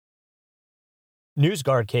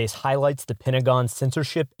Newsguard case highlights the Pentagon's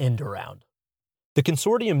censorship end-around. The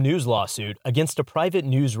Consortium News lawsuit against a private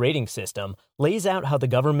news rating system lays out how the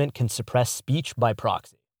government can suppress speech by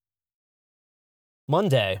proxy.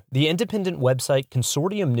 Monday, the independent website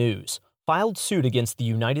Consortium News filed suit against the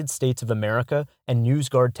United States of America and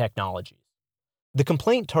Newsguard Technologies. The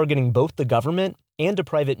complaint targeting both the government and a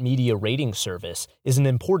private media rating service is an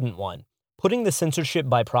important one, putting the censorship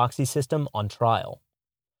by proxy system on trial.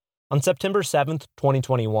 On September 7,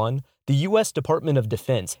 2021, the U.S. Department of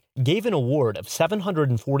Defense gave an award of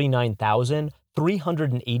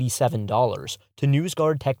 $749,387 to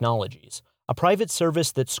Newsguard Technologies, a private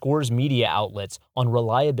service that scores media outlets on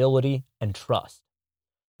reliability and trust.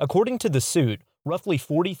 According to the suit, roughly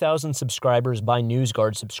 40,000 subscribers buy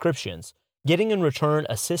Newsguard subscriptions, getting in return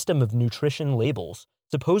a system of nutrition labels,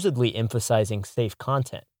 supposedly emphasizing safe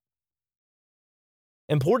content.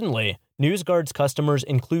 Importantly, Newsguard's customers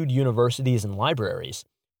include universities and libraries,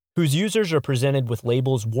 whose users are presented with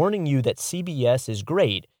labels warning you that CBS is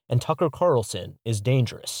great and Tucker Carlson is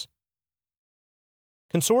dangerous.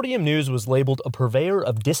 Consortium News was labeled a purveyor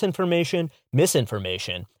of disinformation,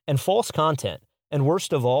 misinformation, and false content, and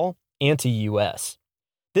worst of all, anti-US.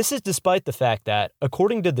 This is despite the fact that,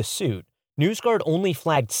 according to the suit, Newsguard only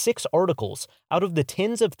flagged 6 articles out of the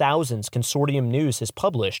tens of thousands Consortium News has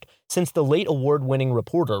published since the late award-winning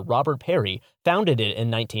reporter Robert Perry founded it in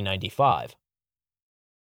 1995.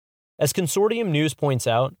 As Consortium News points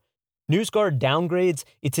out, Newsguard downgrades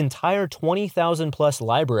its entire 20,000-plus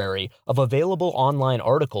library of available online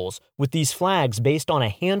articles with these flags based on a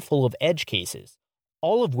handful of edge cases,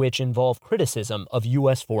 all of which involve criticism of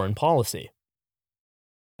U.S. foreign policy.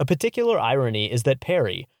 A particular irony is that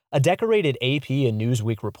Perry, a decorated AP and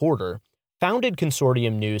Newsweek reporter, founded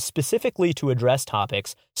Consortium News specifically to address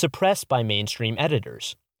topics suppressed by mainstream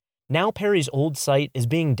editors. Now Perry's old site is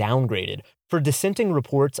being downgraded for dissenting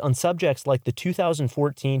reports on subjects like the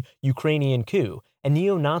 2014 Ukrainian coup and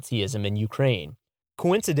neo-Nazism in Ukraine,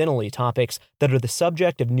 coincidentally topics that are the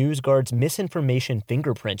subject of Newsguard's Misinformation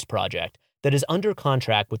Fingerprints project that is under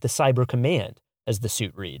contract with the Cyber Command, as the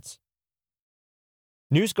suit reads.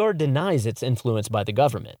 Newsguard denies its influence by the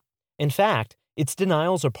government. In fact, its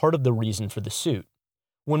denials are part of the reason for the suit.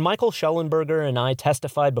 When Michael Schellenberger and I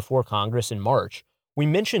testified before Congress in March, we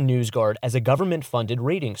mentioned Newsguard as a government-funded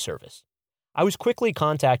rating service. I was quickly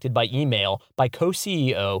contacted by email by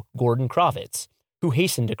co-CEO Gordon Kravitz, who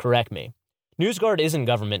hastened to correct me. Newsguard isn't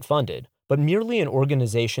government-funded, but merely an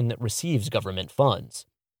organization that receives government funds.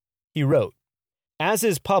 He wrote, "As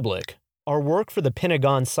is public, our work for the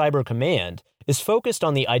Pentagon Cyber Command is focused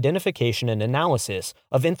on the identification and analysis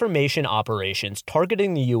of information operations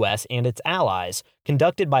targeting the U.S. and its allies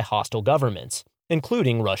conducted by hostile governments,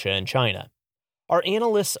 including Russia and China. Our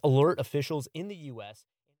analysts alert officials in the U.S.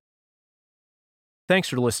 Thanks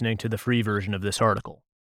for listening to the free version of this article.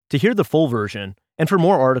 To hear the full version, and for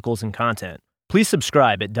more articles and content, please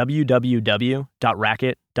subscribe at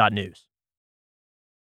www.racket.news.